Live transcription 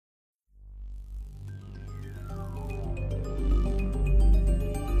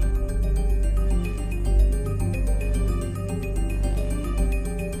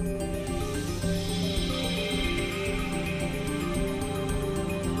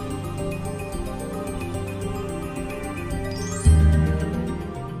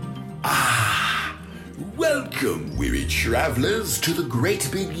Welcome, weary travelers, to the great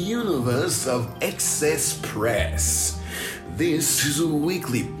big universe of Excess Press. This is a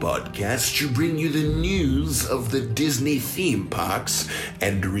weekly podcast to bring you the news of the Disney theme parks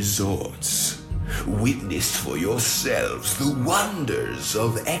and resorts. Witness for yourselves the wonders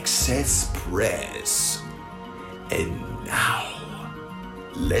of Excess Press. And now,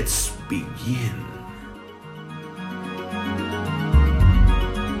 let's begin.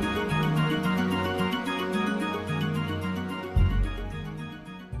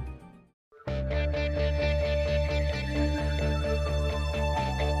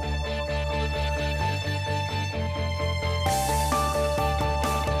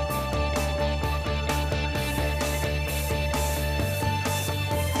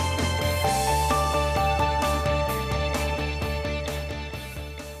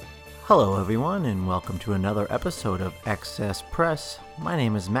 Hello everyone, and welcome to another episode of Excess Press. My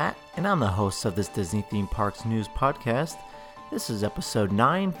name is Matt, and I'm the host of this Disney Theme Parks News Podcast. This is episode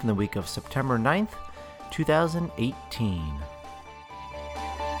 9 from the week of September 9th, 2018.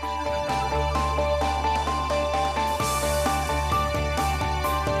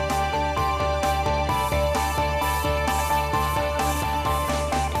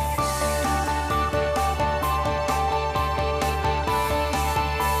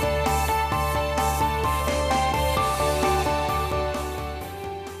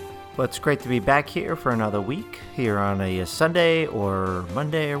 Well, it's great to be back here for another week, here on a Sunday or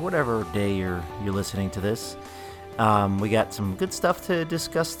Monday or whatever day you're listening to this. We got some good stuff to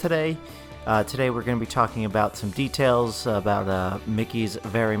discuss today. Today we're going to be talking about some details about Mickey's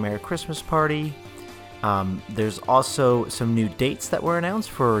Very Merry Christmas Party. There's also some new dates that were announced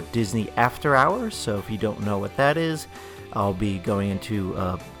for Disney After Hours, so if you don't know what that is, I'll be going into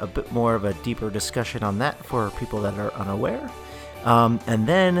a bit more of a deeper discussion on that for people that are unaware. And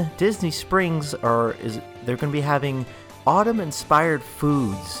then Disney Springs they're going to be having autumn-inspired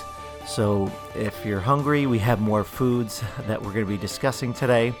foods. So if you're hungry, we have more foods that we're going to be discussing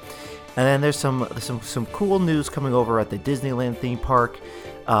today. And then there's some cool news coming over at the Disneyland theme park.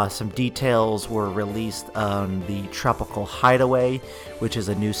 Some details were released on the Tropical Hideaway, which is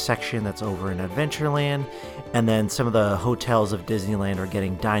a new section that's over in Adventureland. And then some of the hotels of Disneyland are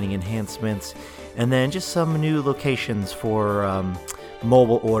getting dining enhancements. And then just some new locations for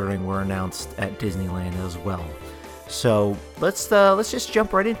mobile ordering were announced at Disneyland as well. So let's just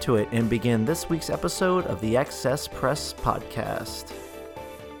jump right into it and begin this week's episode of the Excess Press Podcast.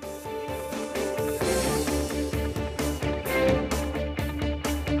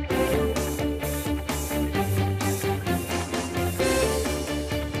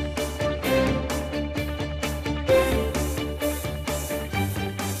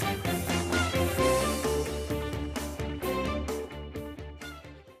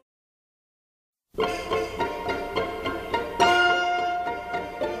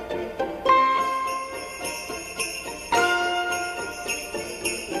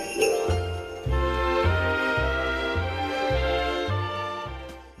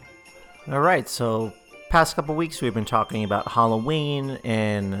 Alright, so past couple weeks we've been talking about Halloween,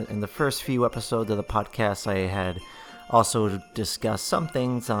 and in the first few episodes of the podcast I had also discussed some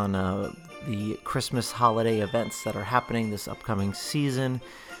things on the Christmas holiday events that are happening this upcoming season.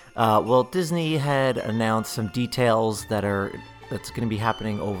 Well, Disney had announced some details that's going to be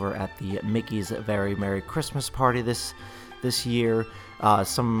happening over at the Mickey's Very Merry Christmas Party this year.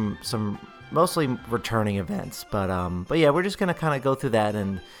 Some mostly returning events, but yeah, we're just going to kind of go through that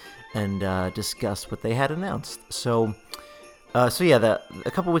and discuss what they had announced. So yeah,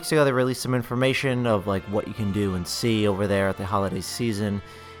 a couple weeks ago they released some information of like what you can do and see over there at the holiday season.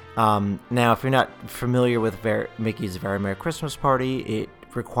 Now, if you're not familiar with Mickey's Very Merry Christmas Party, it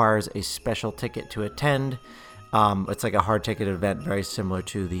requires a special ticket to attend. It's like a hard ticket event, very similar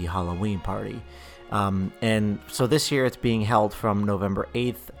to the Halloween party. And so this year it's being held from November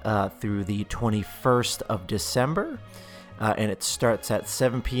 8th through the 21st of December. And it starts at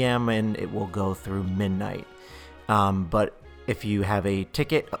 7 p.m. and it will go through midnight. But if you have a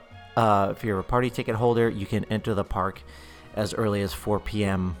ticket, if you're a party ticket holder, you can enter the park as early as 4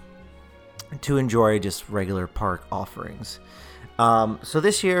 p.m. to enjoy just regular park offerings. So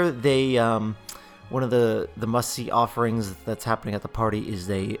this year, one of the must-see offerings that's happening at the party is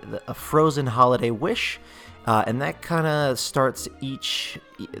a Frozen Holiday Wish. And that kind of starts each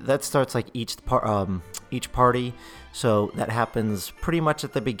party. So that happens pretty much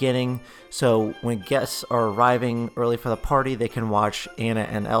at the beginning. So when guests are arriving early for the party, they can watch Anna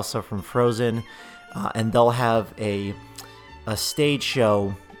and Elsa from Frozen, and they'll have a stage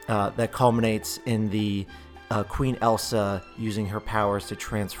show that culminates in the Queen Elsa using her powers to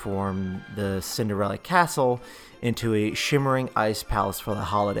transform the Cinderella castle into a shimmering ice palace for the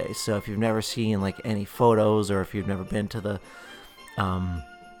holidays. So if you've never seen like any photos, or if you've never been to the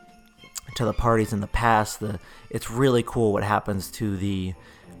parties in the past, it's really cool what happens to the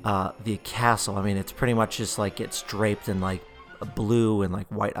castle. I mean, it's pretty much just like it's draped in like blue and like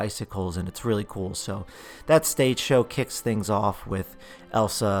white icicles, and it's really cool. So that stage show kicks things off with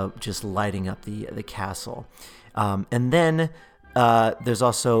Elsa just lighting up the castle, and then there's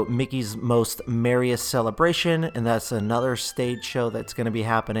also Mickey's Most Merriest Celebration, and that's another stage show that's going to be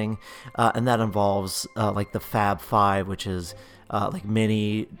happening, and that involves like the Fab Five, which is like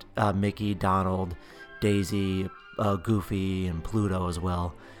Minnie, Mickey, Donald, Daisy, Goofy, and Pluto as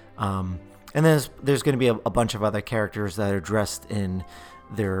well. And then there's going to be a bunch of other characters that are dressed in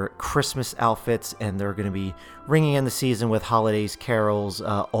their Christmas outfits, and they're going to be ringing in the season with holidays, carols,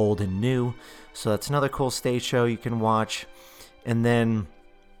 old and new. So that's another cool stage show you can watch. And then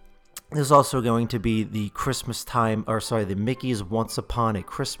there's also going to be the the Mickey's Once Upon a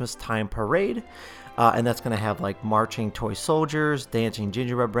Christmas Time Parade. And that's going to have like marching toy soldiers, dancing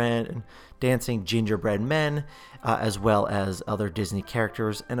gingerbread men, as well as other Disney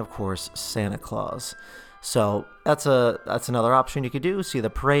characters, and of course Santa Claus. So that's another option you could do, see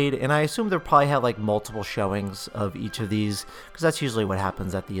the parade, and I assume they'll probably have like multiple showings of each of these, because that's usually what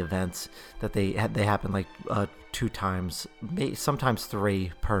happens at the events, that they happen like 2 times, sometimes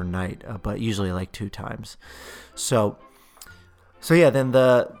 3 per night, but usually like 2 times. So yeah, then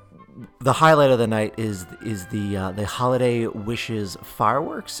the highlight of the night is the Holiday Wishes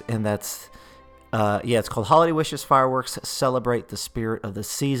fireworks, and that's it's called Holiday Wishes Fireworks. Celebrate the spirit of the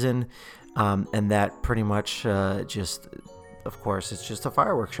season, and that pretty much just, of course, it's just a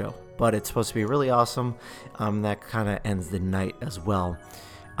fireworks show, but it's supposed to be really awesome. That kind of ends the night as well.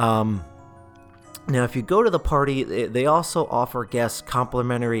 Now, if you go to the party, they also offer guests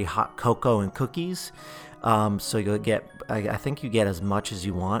complimentary hot cocoa and cookies. So you'll get, I think you get as much as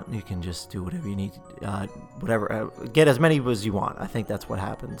you want. You can just do whatever you need, get as many as you want. I think that's what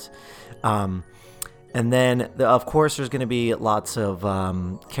happens. And then, of course, there's going to be lots of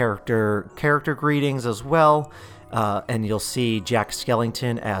character greetings as well. And you'll see Jack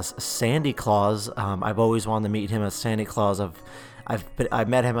Skellington as Sandy Claus. I've always wanted to meet him as Santa Claus. I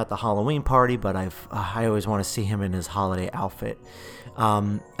met him at the Halloween party, but I always want to see him in his holiday outfit.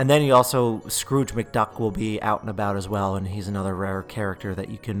 And then Scrooge McDuck will be out and about as well, and he's another rare character that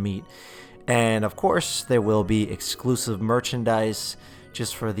you can meet. And of course, there will be exclusive merchandise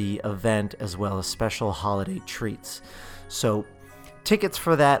just for the event, as well as special holiday treats. So tickets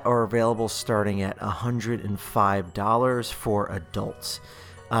for that are available starting at $105 for adults.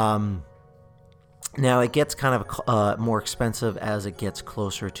 Now it gets kind of more expensive as it gets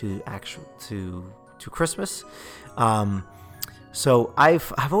closer to Christmas. So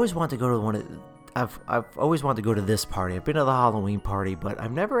I've always wanted to go to I've always wanted to go to this party. I've been to the Halloween party, but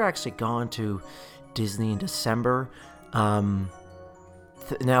I've never actually gone to Disney in December.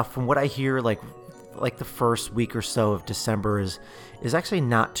 Now, from what I hear, like the first week or so of December is actually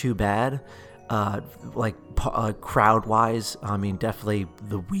not too bad. Crowd-wise, I mean, definitely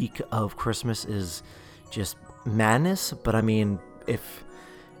the week of Christmas is just madness. But I mean, if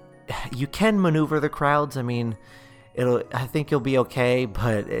you can maneuver the crowds, I mean, I think you'll be okay.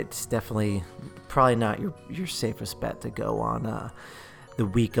 But it's definitely probably not your safest bet to go on the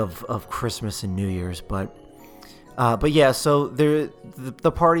week of Christmas and New Year's. But yeah, so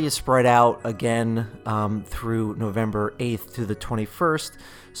the party is spread out again through November 8th to the 21st.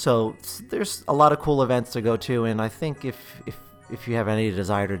 So there's a lot of cool events to go to, and I think if you have any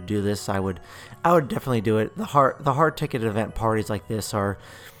desire to do this, I would definitely do it. The hard ticket event parties like this are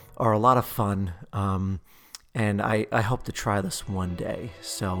a lot of fun, and I hope to try this one day.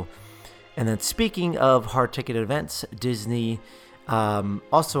 So, and then speaking of hard ticket events, Disney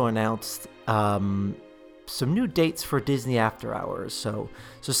also announced some new dates for Disney After Hours. So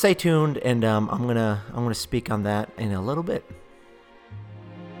stay tuned, and I'm gonna speak on that in a little bit.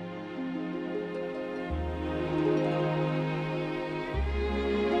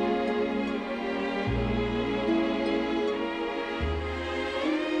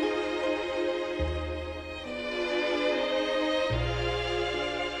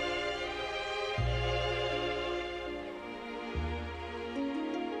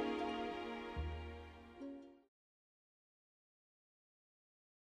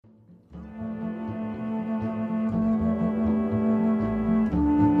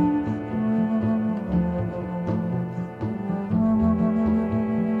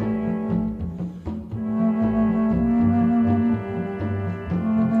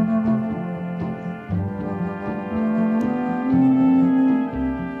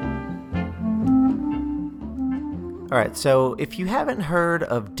 All right, so if you haven't heard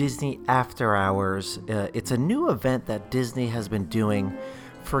of Disney After Hours, it's a new event that Disney has been doing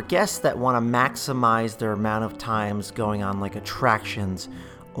for guests that want to maximize their amount of times going on like attractions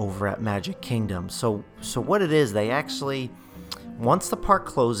over at Magic Kingdom. So what it is, they actually, once the park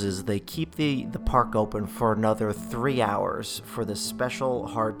closes, they keep the park open for another 3 hours for this special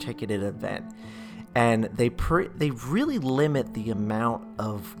hard-ticketed event. And they really limit the amount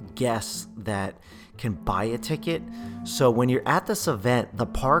of guests that can buy a ticket. So when you're at this event, the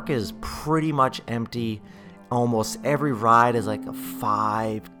park is pretty much empty. Almost every ride is like a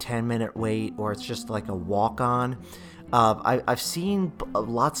 5-10 minute wait, or it's just like a walk-on. I've seen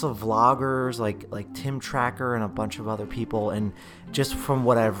lots of vloggers like Tim Tracker and a bunch of other people, and just from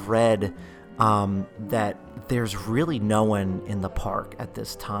what I've read, that there's really no one in the park at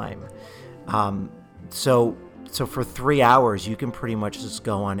this time. So for 3 hours, you can pretty much just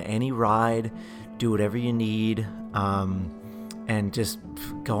go on any ride, do whatever you need, and just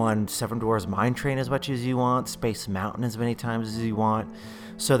go on Seven Dwarfs Mine Train as much as you want, Space Mountain as many times as you want.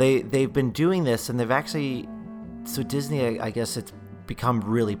 So they've been doing this, and they've actually, so Disney, I guess it's become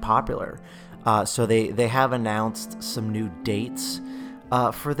really popular. So they have announced some new dates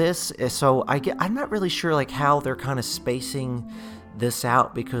for this. So I'm not really sure like how they're kind of spacing this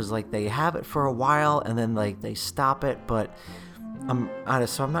out, because like they have it for a while and then like they stop it, but I'm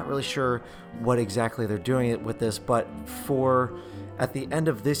not really sure what exactly they're doing it with this. But for at the end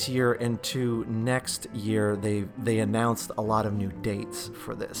of this year into next year, they announced a lot of new dates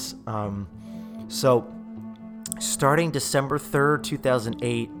for this. So starting December 3rd,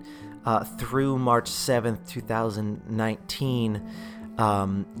 2008 through March 7th, 2019,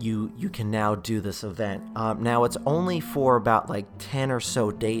 you can now do this event. Now it's only for about like 10 or so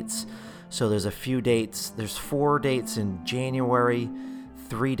dates. So there's a few dates. There's 4 dates in January,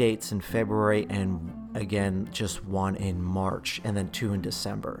 3 dates in February, and again, just 1 in March, and then 2 in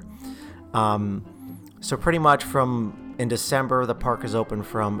December. So pretty much in December, the park is open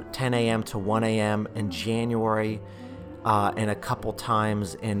from 10 a.m. to 1 a.m. In January, and a couple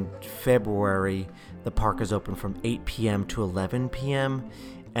times in February, the park is open from 8 p.m. to 11 p.m.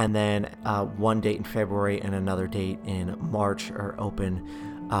 And then one date in February and another date in March are open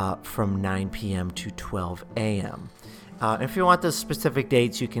from 9 p.m. to 12 a.m. If you want the specific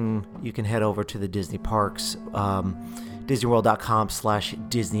dates, you can head over to the Disney parks,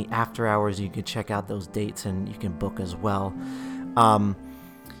 DisneyWorld.com/Disney After Hours. You can check out those dates and you can book as well.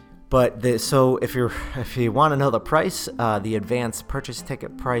 So if you want to know the price, the advance purchase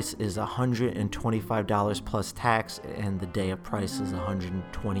ticket price is $125 plus tax, and the day of price is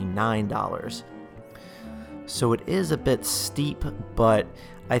 $129. So it is a bit steep, but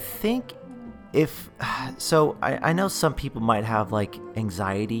I think I know some people might have like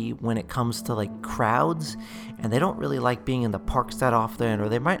anxiety when it comes to like crowds, and they don't really like being in the parks that often, or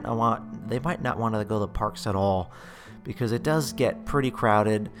they might not want to go to the parks at all, because it does get pretty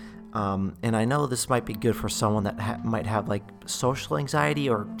crowded. And I know this might be good for someone that might have like social anxiety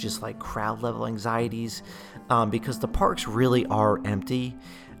or just like crowd level anxieties, because the parks really are empty.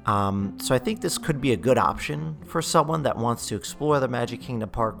 So I think this could be a good option for someone that wants to explore the Magic Kingdom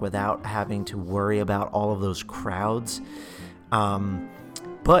park without having to worry about all of those crowds.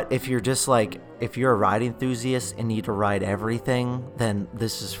 But if you're a ride enthusiast and need to ride everything, then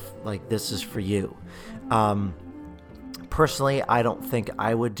this is for you. Personally, I don't think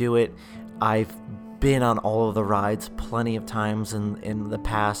I would do it. I've been on all of the rides plenty of times in the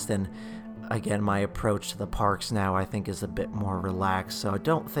past, and again, my approach to the parks now I think is a bit more relaxed, so I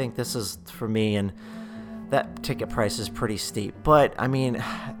don't think this is for me, and that ticket price is pretty steep. But I mean,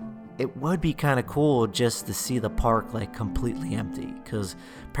 it would be kind of cool just to see the park like completely empty, because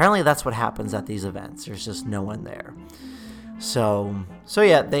apparently that's what happens at these events. There's just no one there. So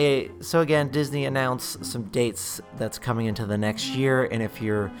again, Disney announced some dates that's coming into the next year, and if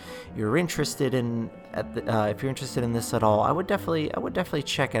you're interested in this at all, I would definitely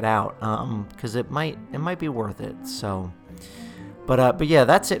check it out, because it might be worth it. So, but yeah,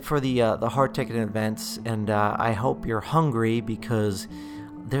 that's it for the hard ticket events, and I hope you're hungry, because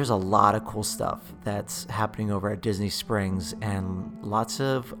there's a lot of cool stuff that's happening over at Disney Springs, and lots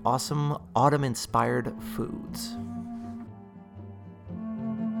of awesome autumn inspired foods.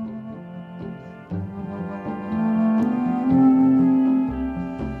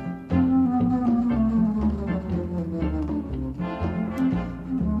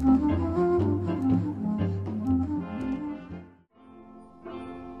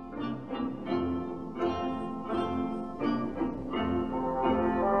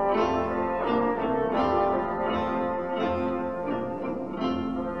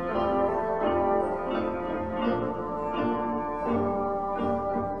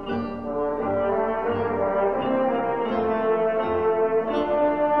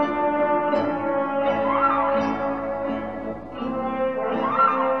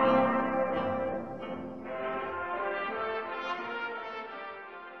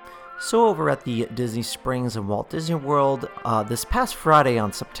 So over at the Disney Springs and Walt Disney World, this past Friday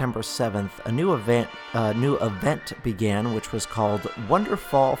on September 7th, a new event began, which was called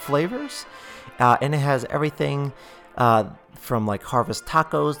Wonderfall Flavors, and it has everything from like harvest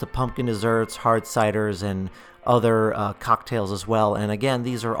tacos to pumpkin desserts, hard ciders, and other cocktails as well. And again,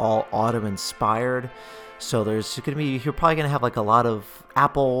 these are all autumn inspired. So you're probably gonna have like a lot of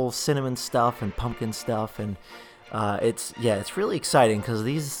apple, cinnamon stuff and pumpkin stuff, and it's really exciting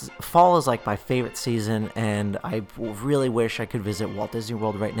because fall is like my favorite season, and I really wish I could visit Walt Disney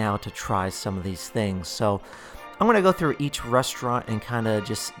World right now to try some of these things. So I'm gonna go through each restaurant and kind of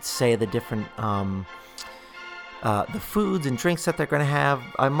just say the different the foods and drinks that they're gonna have.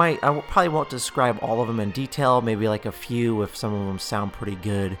 Probably won't describe all of them in detail. Maybe like a few if some of them sound pretty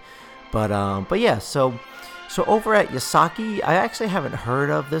good. But yeah, so over at Yasaki, I actually haven't heard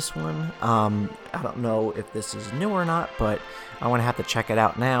of this one. I don't know if this is new or not, but I want to have to check it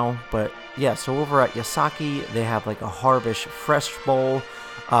out now. But yeah, so over at Yasaki, they have like a Harvest Fresh Bowl,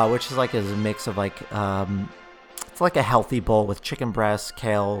 which is like a mix of like, it's like a healthy bowl with chicken breasts,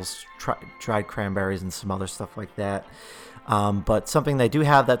 kales, dried cranberries, and some other stuff like that. But something they do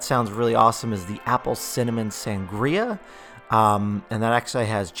have that sounds really awesome is the Apple Cinnamon Sangria. And that actually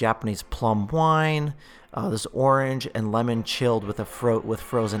has Japanese plum wine, this orange and lemon chilled with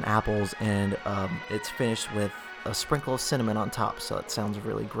frozen apples, and it's finished with a sprinkle of cinnamon on top, so it sounds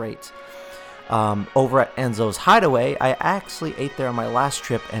really great. Over at Enzo's Hideaway, I actually ate there on my last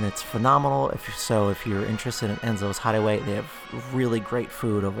trip, and it's phenomenal. If you're interested in Enzo's Hideaway, they have really great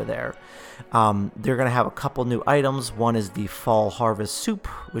food over there. They're going to have a couple new items. One is the Fall Harvest Soup,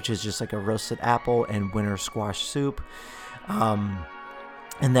 which is just like a roasted apple and winter squash soup.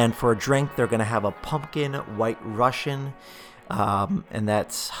 And then for a drink, they're going to have a pumpkin white Russian, and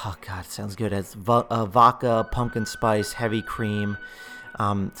that's, oh god, it sounds good. It's vodka, pumpkin spice, heavy cream,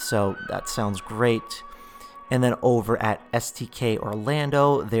 so that sounds great. And then over at STK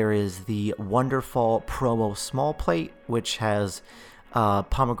Orlando, there is the Wonderful Promo Small Plate, which has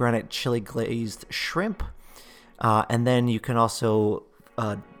pomegranate chili glazed shrimp, and then you can also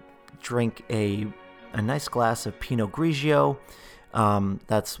drink a nice glass of Pinot Grigio.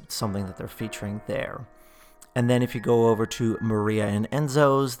 That's something that they're featuring there. And then if you go over to Maria and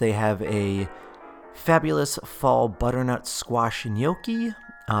Enzo's, they have a fabulous fall butternut squash gnocchi.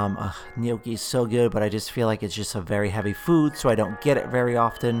 Gnocchi is so good, but I just feel like it's just a very heavy food, so I don't get it very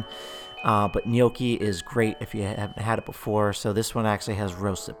often. But gnocchi is great if you haven't had it before. So this one actually has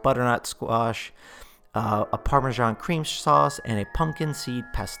roasted butternut squash, a Parmesan cream sauce, and a pumpkin seed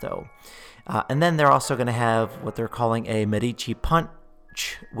pesto. And then they're also going to have what they're calling a Medici Punch,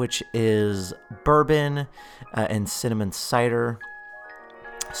 which is bourbon and cinnamon cider.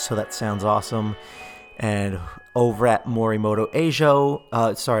 So that sounds awesome. And over at Morimoto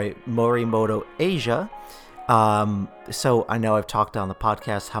Asia, so I know I've talked on the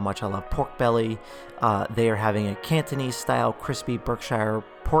podcast how much I love pork belly. They are having a Cantonese-style crispy Berkshire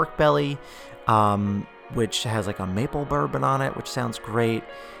pork belly, which has like a maple bourbon on it, which sounds great.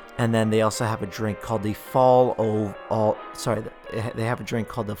 And then they also have a drink called the Fall All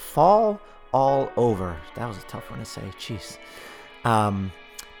Over. That was a tough one to say. Jeez.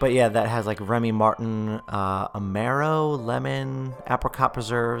 But yeah, that has like Remy Martin, Amaro, lemon, apricot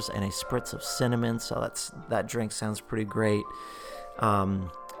preserves, and a spritz of cinnamon. So that drink sounds pretty great.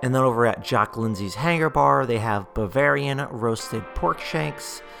 And then over at Jock Lindsay's Hangar Bar, they have Bavarian roasted pork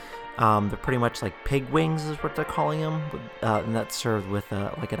shanks. They're pretty much like pig wings is what they're calling them, and that's served with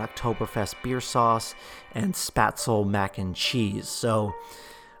like an Oktoberfest beer sauce and Spatzel mac and cheese. So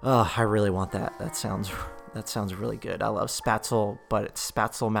I really want that. That sounds really good. I love Spatzel, but it's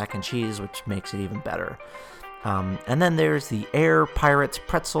Spatzel mac and cheese, which makes it even better. And then there's the Air Pirates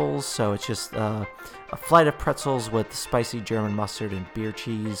pretzels. So it's just a flight of pretzels with spicy German mustard and beer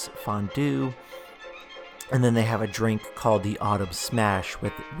cheese fondue. And then they have a drink called the Autumn Smash,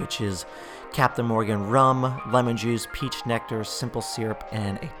 which is Captain Morgan rum, lemon juice, peach nectar, simple syrup,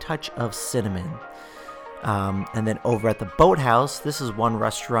 and a touch of cinnamon. And then over at the Boathouse, this is one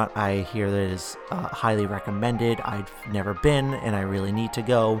restaurant I hear that is highly recommended. I've never been, and I really need to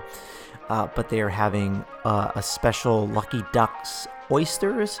go. But they are having a special Lucky Ducks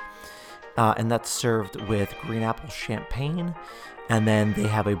oysters, and that's served with green apple champagne. And then they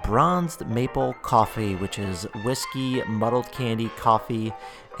have a bronzed maple coffee, which is whiskey, muddled candy, coffee,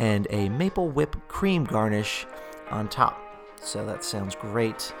 and a maple whip cream garnish on top. So that sounds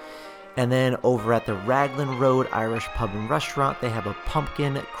great. And then over at the Raglan Road Irish Pub and Restaurant, they have a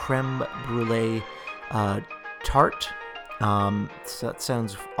pumpkin creme brulee tart. So that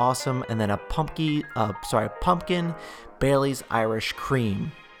sounds awesome. And then a pumpkin Bailey's Irish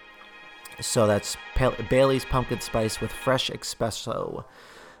cream. So that's Bailey's pumpkin spice with fresh espresso.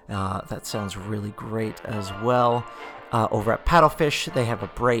 That sounds really great as well. Over at Paddlefish, they have a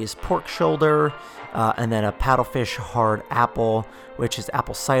braised pork shoulder, and then a Paddlefish hard apple, which is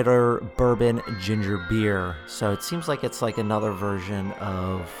apple cider, bourbon, ginger beer. So it seems like it's like another version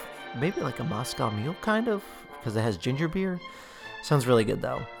of maybe like a Moscow Mule kind of, because it has ginger beer. Sounds really good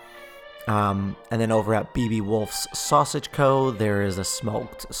though. And then over at BB Wolf's Sausage Co., there is a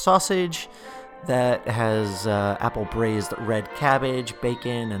smoked sausage that has apple braised red cabbage,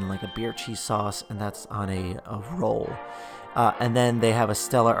 bacon, and like a beer cheese sauce, and that's on a roll. And then they have a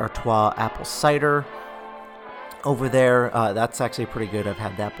Stella Artois apple cider over there. That's actually pretty good. I've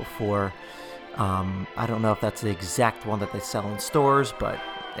had that before. I don't know if that's the exact one that they sell in stores, but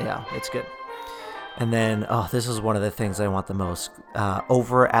yeah, it's good. And then, this is one of the things I want the most.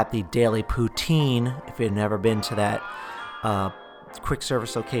 Over at the Daily Poutine, if you've never been to that quick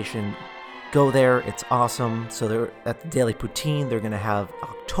service location, go there. It's awesome. So they're at the Daily Poutine. They're going to have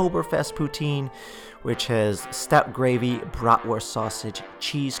Oktoberfest poutine, which has stout gravy, bratwurst sausage,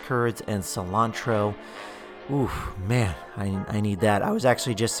 cheese curds, and cilantro. Ooh, man, I need that. I was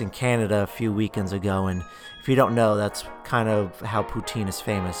actually just in Canada a few weekends ago, and if you don't know, that's kind of how poutine is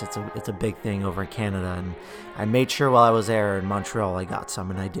famous. It's a big thing over in Canada, and I made sure while I was there in Montreal I got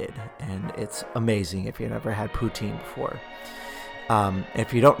some, and I did. And it's amazing if you've never had poutine before.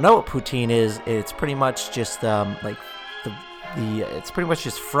 If you don't know what poutine is, it's pretty much just like it's pretty much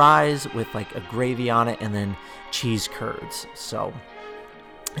just fries with like a gravy on it and then cheese curds. So,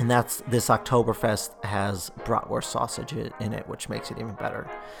 and this Oktoberfest has bratwurst sausage in it, which makes it even better.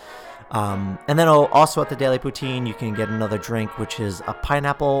 And then also at the Daily Poutine, you can get another drink, which is a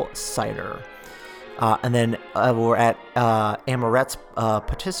pineapple cider. And then we're at Amorette's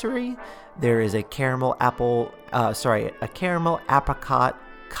Patisserie. There is a caramel apricot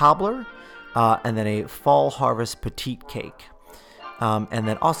cobbler, and then a fall harvest petite cake, and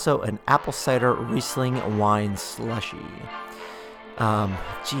then also an apple cider Riesling wine slushy.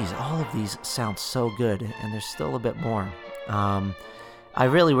 Geez, all of these sound so good, and there's still a bit more. I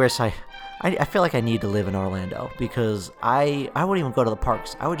really wish I feel like I need to live in Orlando, because I wouldn't even go to the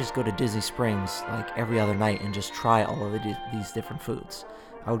parks. I would just go to Disney Springs like every other night and just try all of these different foods.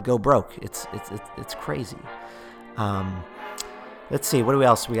 I would go broke. It's crazy. Let's see, what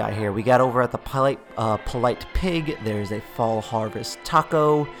else we got here? We got over at the Polite Pig. There's a fall harvest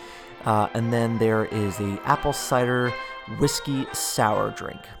taco, and then there is the apple cider whiskey sour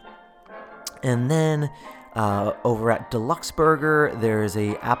drink. And then over at Deluxe Burger, there is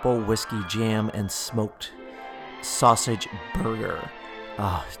a apple whiskey jam and smoked sausage burger.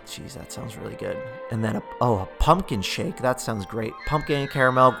 Oh, geez, that sounds really good. And then a pumpkin shake. That sounds great. Pumpkin,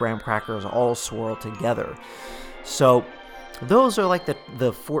 caramel, graham crackers all swirled together. So those are like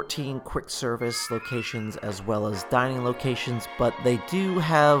the 14 quick service locations as well as dining locations, but they do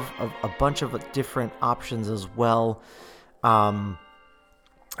have a bunch of different options as well.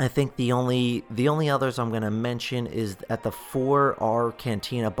 I think the only others I'm going to mention is at the 4R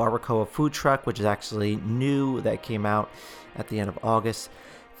Cantina Barbacoa food truck, which is actually new, that came out at the end of August.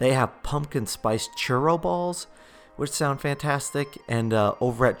 They have pumpkin spice churro balls, which sound fantastic. And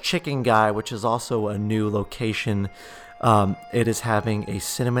over at Chicken Guy, which is also a new location, it is having a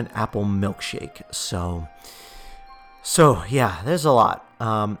cinnamon apple milkshake. So yeah, there's a lot.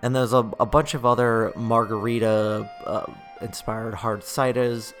 And there's a bunch of other margarita inspired hard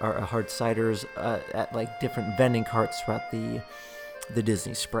ciders at like different vending carts throughout the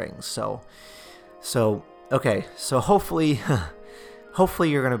Disney Springs. So okay, so hopefully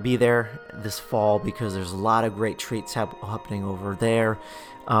you're gonna be there this fall, because there's a lot of great treats happening over there.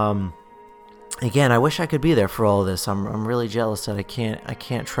 Again, I wish I could be there for all of this. I'm really jealous that I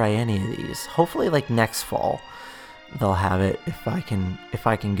can't try any of these. Hopefully, like next fall, they'll have it if I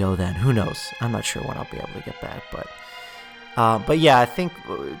can go then. Who knows? I'm not sure when I'll be able to get back, but yeah, I think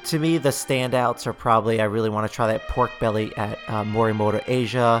to me the standouts are probably, I really want to try that pork belly at Morimoto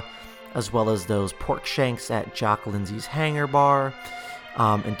Asia, as well as those pork shanks at Jock Lindsay's Hangar Bar,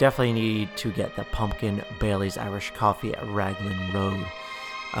 and definitely need to get the pumpkin Bailey's Irish coffee at Raglan Road,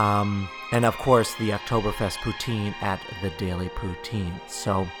 and of course the Oktoberfest poutine at the Daily Poutine.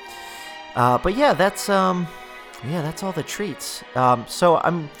 So, but yeah, that's all the treats. So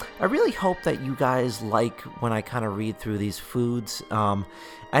I really hope that you guys like when I kind of read through these foods.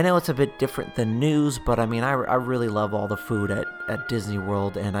 I know it's a bit different than news, but I mean, I really love all the food at Disney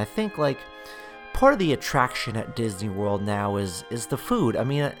World, and I think like part of the attraction at Disney World now is the food. I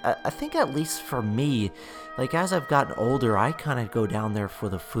mean, I think at least for me, like as I've gotten older, I kind of go down there for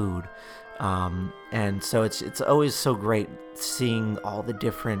the food. And so it's always so great seeing all the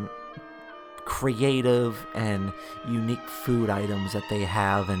different creative and unique food items that they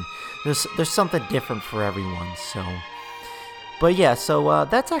have, and there's something different for everyone. But yeah, so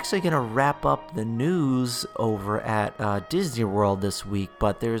that's actually gonna wrap up the news over at Disney World this week.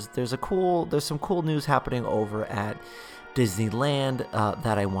 But there's some cool news happening over at Disneyland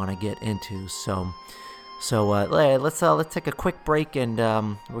that I want to get into. So let's take a quick break, and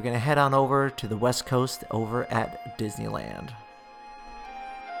we're gonna head on over to the West Coast over at Disneyland.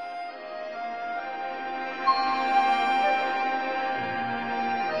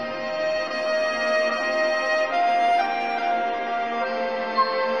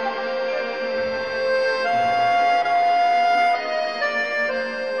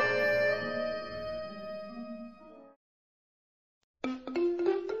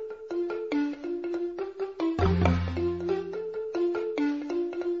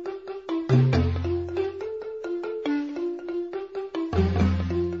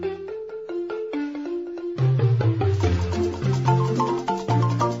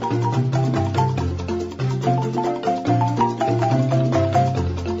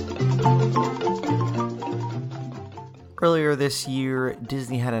 Earlier this year,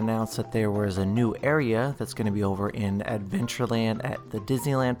 Disney had announced that there was a new area that's going to be over in Adventureland at the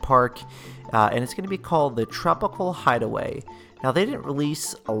Disneyland park, and it's going to be called the Tropical Hideaway. Now, they didn't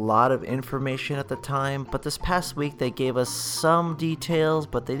release a lot of information at the time, but this past week they gave us some details,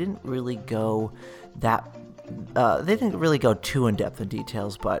 but they didn't really go too in depth in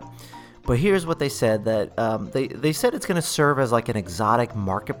details. But here's what they said: that they said it's going to serve as like an exotic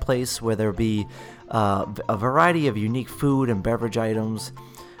marketplace where there'll be a variety of unique food and beverage items.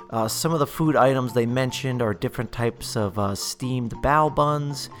 Some of the food items they mentioned are different types of steamed bao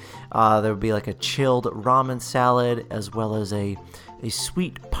buns. There would be like a chilled ramen salad, as well as a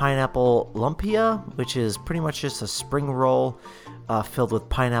sweet pineapple lumpia, which is pretty much just a spring roll filled with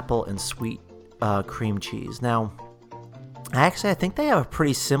pineapple and sweet cream cheese. Now, I think they have a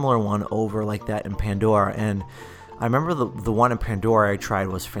pretty similar one over like that in Pandora, and I remember the one in Pandora I tried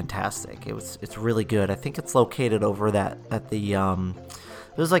was fantastic. It's really good. I think it's located over at the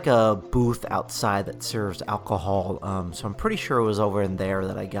there's like a booth outside that serves alcohol. So I'm pretty sure it was over in there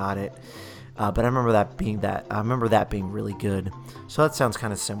that I got it. But I remember that being really good. So that sounds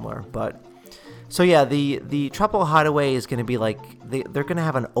kind of similar. But so yeah, the Tropical Hideaway is going to be like they're going to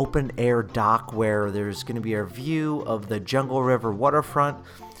have an open air dock where there's going to be a view of the Jungle River waterfront.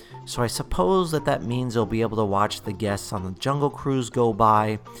 So I suppose that means they'll be able to watch the guests on the Jungle Cruise go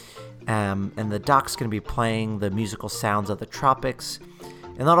by, and the dock's going to be playing the musical sounds of the tropics.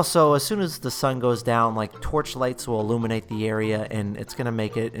 And also, as soon as the sun goes down, like torch lights will illuminate the area, and it's going to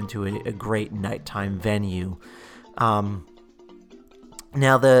make it into a great nighttime venue. Now,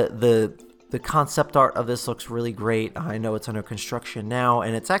 the concept art of this looks really great. I know it's under construction now,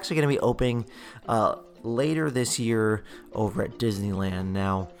 and it's actually going to be opening later this year over at Disneyland.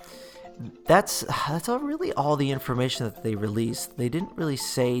 Now, that's really all the information that they released. They didn't really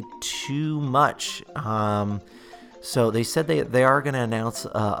say too much. So they said they are going to announce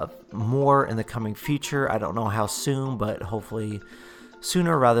more in the coming future. I don't know how soon, but hopefully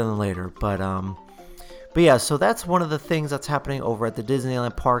sooner rather than later. But yeah, so that's one of the things that's happening over at the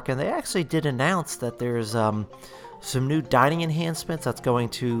Disneyland park, and they actually did announce that there's some new dining enhancements that's going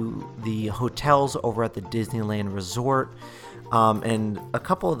to the hotels over at the Disneyland Resort, and a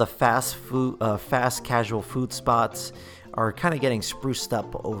couple of the fast casual food spots are kind of getting spruced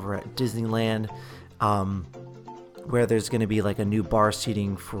up over at Disneyland, where there's going to be like a new bar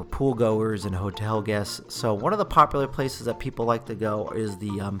seating for pool goers and hotel guests. So one of the popular places that people like to go is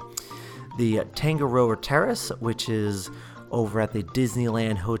the Tangaroa Terrace, which is over at the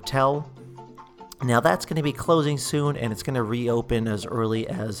Disneyland Hotel. Now that's going to be closing soon, and it's going to reopen as early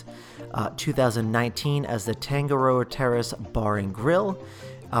as 2019 as the Tangaroa Terrace Bar and Grill,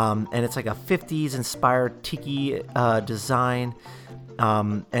 and it's like a 50s inspired tiki design,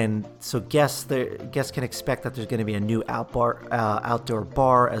 and so guests can expect that there's going to be a new outdoor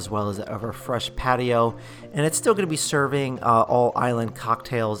bar, as well as a refreshed patio, and it's still going to be serving all island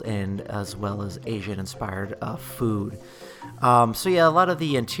cocktails and as well as Asian inspired food. So yeah, a lot of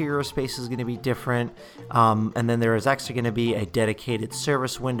the interior space is going to be different, and then there is actually going to be a dedicated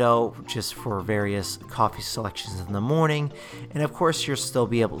service window just for various coffee selections in the morning, and of course you'll still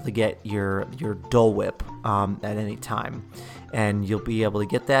be able to get your Dole Whip at any time, and you'll be able to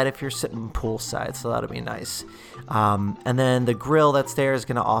get that if you're sitting poolside, so that'll be nice. And then the grill that's there is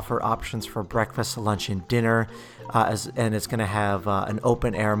going to offer options for breakfast, lunch, and dinner, and it's going to have an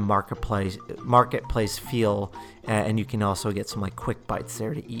open air marketplace feel, and you can also get some like quick bites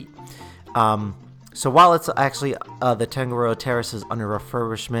there to eat. So while it's actually the Tangaroa Terrace is under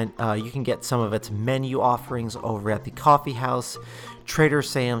refurbishment, you can get some of its menu offerings over at the Coffee House, Trader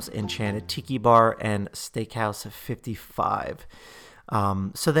Sam's Enchanted Tiki Bar, and Steakhouse 55.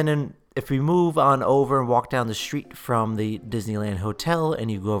 So then if we move on over and walk down the street from the Disneyland Hotel and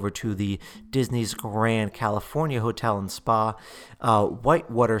you go over to the Disney's Grand California Hotel and Spa,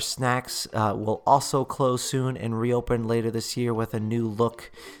 Whitewater Snacks will also close soon and reopen later this year with a new look.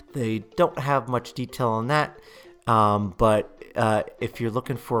 They don't have much detail on that, but if you're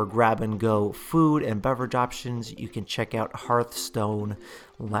looking for grab-and-go food and beverage options, you can check out Hearthstone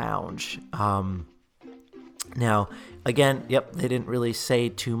Lounge. Now, again, they didn't really say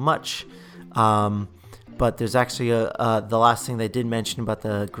too much, but there's actually the last thing they did mention about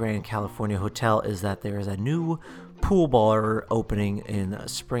the Grand California Hotel is that there is a new pool bar opening in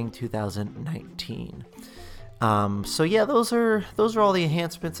spring 2019. So yeah, those are all the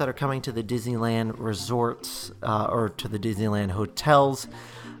enhancements that are coming to the Disneyland resorts or to the Disneyland hotels.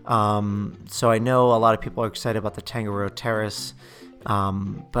 So I know a lot of people are excited about the Tangaroa Terrace.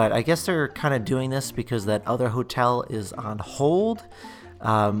 But I guess they're kind of doing this because that other hotel is on hold.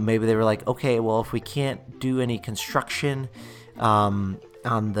 Maybe they were like, okay, well, if we can't do any construction on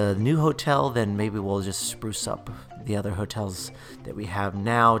the new hotel, then maybe we'll just spruce up the other hotels that we have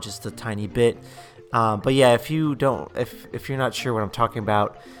now just a tiny bit. But yeah, if you're not sure what I'm talking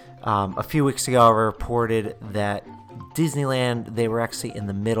about, a few weeks ago I reported that Disneyland, they were actually in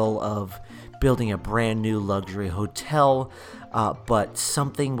the middle of building a brand new luxury hotel, but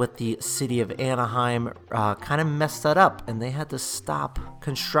something with the city of Anaheim kind of messed that up, and they had to stop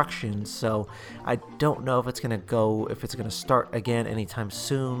construction. So I don't know if it's gonna start again anytime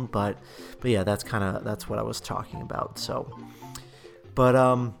soon. But yeah, that's what I was talking about. So,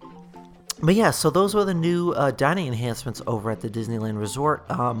 but yeah, so those were the new dining enhancements over at the Disneyland Resort.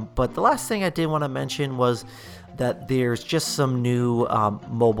 But the last thing I did want to mention was that there's just some new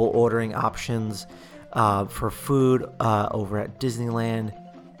mobile ordering options for food over at Disneyland.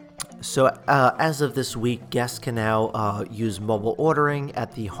 So as of this week, guests can now use mobile ordering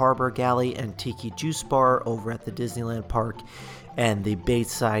at the Harbor Galley and Tiki Juice Bar over at the Disneyland Park and the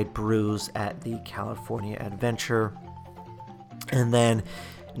Bayside Brews at the California Adventure. And then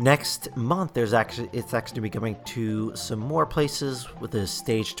next month, it's actually going to be coming to some more places with the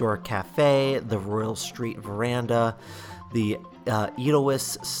Stage Door Cafe, the Royal Street Veranda, the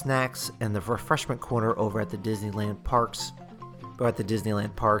Edelweiss Snacks, and the Refreshment Corner over at the Disneyland Parks, or at the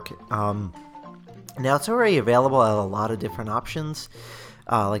Disneyland Park. Now, it's already available at a lot of different options,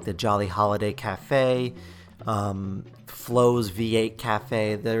 like the Jolly Holiday Cafe, Flo's V8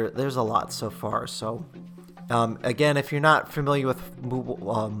 Cafe. There's a lot so far, so... Again, if you're not familiar with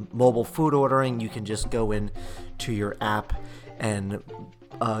mobile food ordering, you can just go in to your app and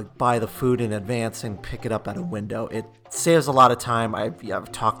buy the food in advance and pick it up at a window. It saves a lot of time.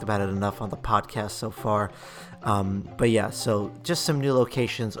 I've talked about it enough on the podcast so far. But yeah, so just some new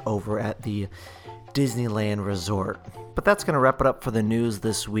locations over at the Disneyland Resort. But that's going to wrap it up for the news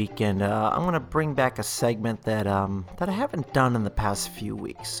this week, and I'm going to bring back a segment that I haven't done in the past few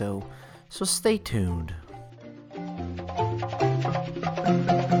weeks. So stay tuned.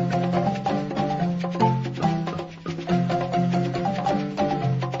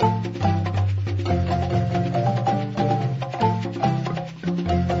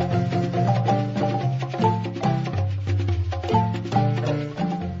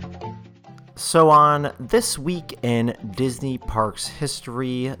 So on this week in Disney Parks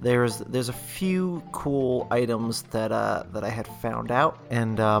history, there's a few cool items that I had found out,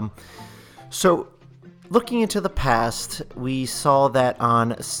 and so looking into the past, we saw that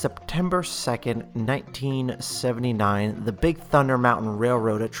on September 2nd, 1979, the Big Thunder Mountain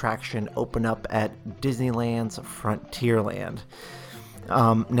Railroad attraction opened up at Disneyland's Frontierland.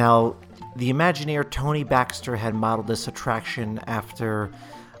 Now, the Imagineer Tony Baxter had modeled this attraction after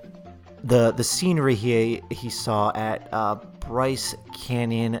the scenery he saw at Bryce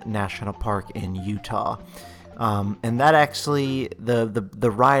Canyon National Park in Utah. And that actually,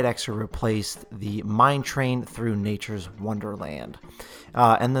 the ride actually replaced the Mine Train through Nature's Wonderland.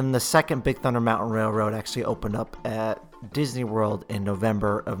 And then the second Big Thunder Mountain Railroad actually opened up at Disney World in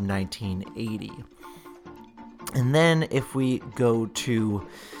November of 1980. And then if we go to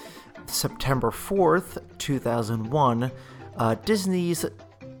September 4th, 2001, Disney's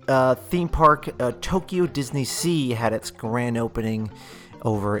theme park, Tokyo Disney Sea, had its grand opening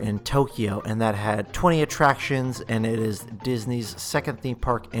over in Tokyo, and that had 20 attractions, and it is Disney's second theme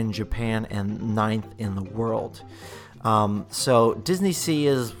park in Japan and 9th in the world. So Disney Sea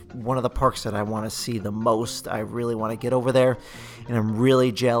is one of the parks that I want to see the most. I really want to get over there, and I'm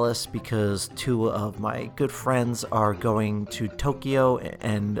really jealous because two of my good friends are going to Tokyo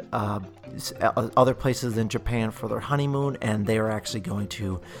and other places in Japan for their honeymoon, and they are actually going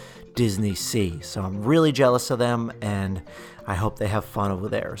to Disney Sea. So I'm really jealous of them, and I hope they have fun over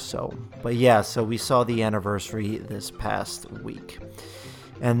there. So we saw the anniversary this past week.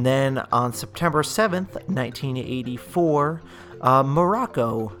 And then on September 7th, 1984,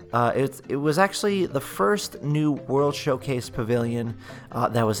 Morocco. It was actually the first new World Showcase pavilion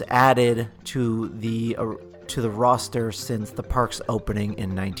that was added to the roster since the park's opening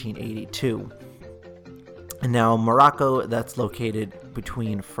in 1982. And now Morocco, that's located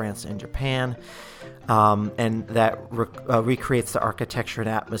between France and Japan, and that recreates the architecture and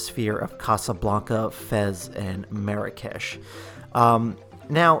atmosphere of Casablanca, Fez, and Marrakesh.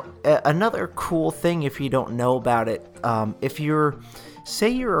 Now, another cool thing, if you don't know about it, if you're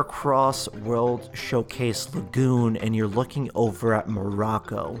across World Showcase Lagoon and you're looking over at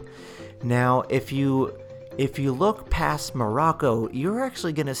Morocco, now if you look past Morocco, you're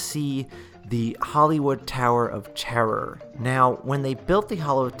actually going to see the Hollywood Tower of Terror. Now, when they built the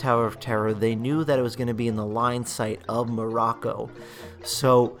Hollywood Tower of Terror, they knew that it was going to be in the line sight of Morocco,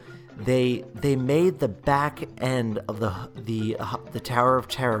 so they made the back end of the Tower of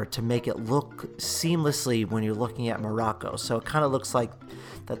Terror to make it look seamlessly when you're looking at Morocco. So it kind of looks like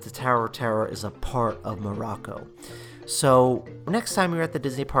that the Tower of Terror is a part of Morocco. So next time you're at the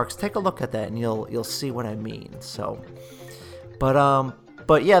Disney parks, take a look at that and you'll see what I mean. So, but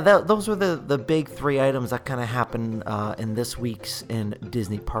yeah, those were the big three items that kind of happened in this week's in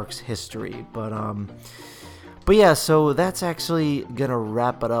Disney Parks history. But yeah, so that's actually gonna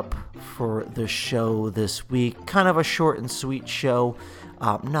wrap it up for the show this week. Kind of a short and sweet show.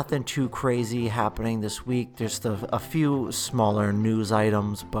 Nothing too crazy happening this week. There's a few smaller news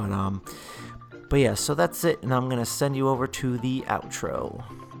items, but yeah, so that's it, and I'm gonna send you over to the outro.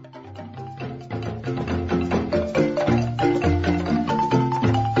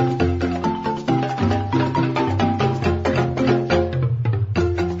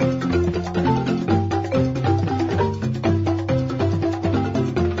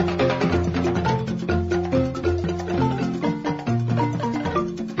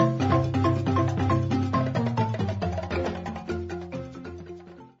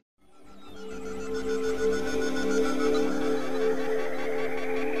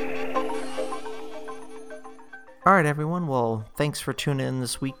 Alright everyone, well, thanks for tuning in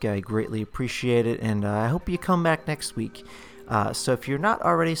this week. I greatly appreciate it, and I hope you come back next week. So if you're not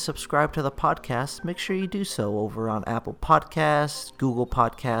already subscribed to the podcast, make sure you do so over on Apple Podcasts, Google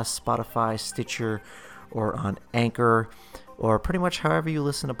Podcasts, Spotify, Stitcher, or on Anchor, or pretty much however you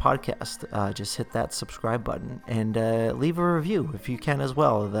listen to podcasts. Just hit that subscribe button and leave a review if you can as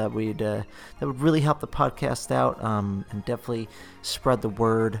well. That would really help the podcast out, and definitely spread the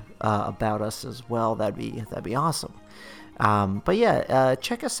word about us as well. That'd be awesome. But yeah,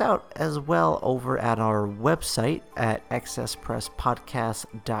 check us out as well over at our website at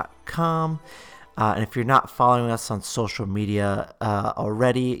accesspresspodcast.com. And if you're not following us on social media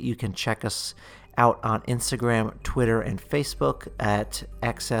already, you can check us out on Instagram, Twitter, and Facebook at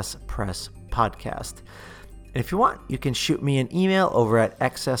Access Press Podcast. And if you want, you can shoot me an email over at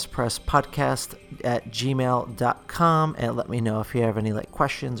accesspresspodcast@gmail.com and let me know if you have any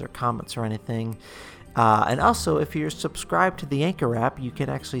questions or comments or anything. And also, if you're subscribed to the Anchor app, you can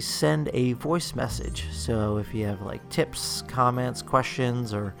actually send a voice message. So if you have tips, comments,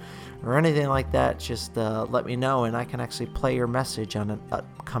 questions, or anything like that, just let me know, and I can actually play your message on an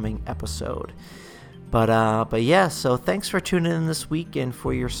upcoming episode. But yeah, so thanks for tuning in this week and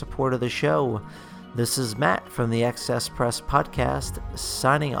for your support of the show. This is Matt from the Access Press Podcast,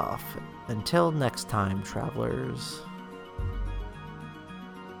 signing off. Until next time, travelers.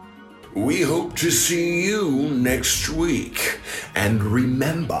 We hope to see you next week. And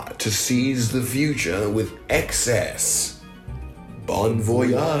remember to seize the future with excess. Bon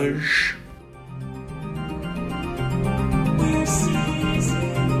voyage.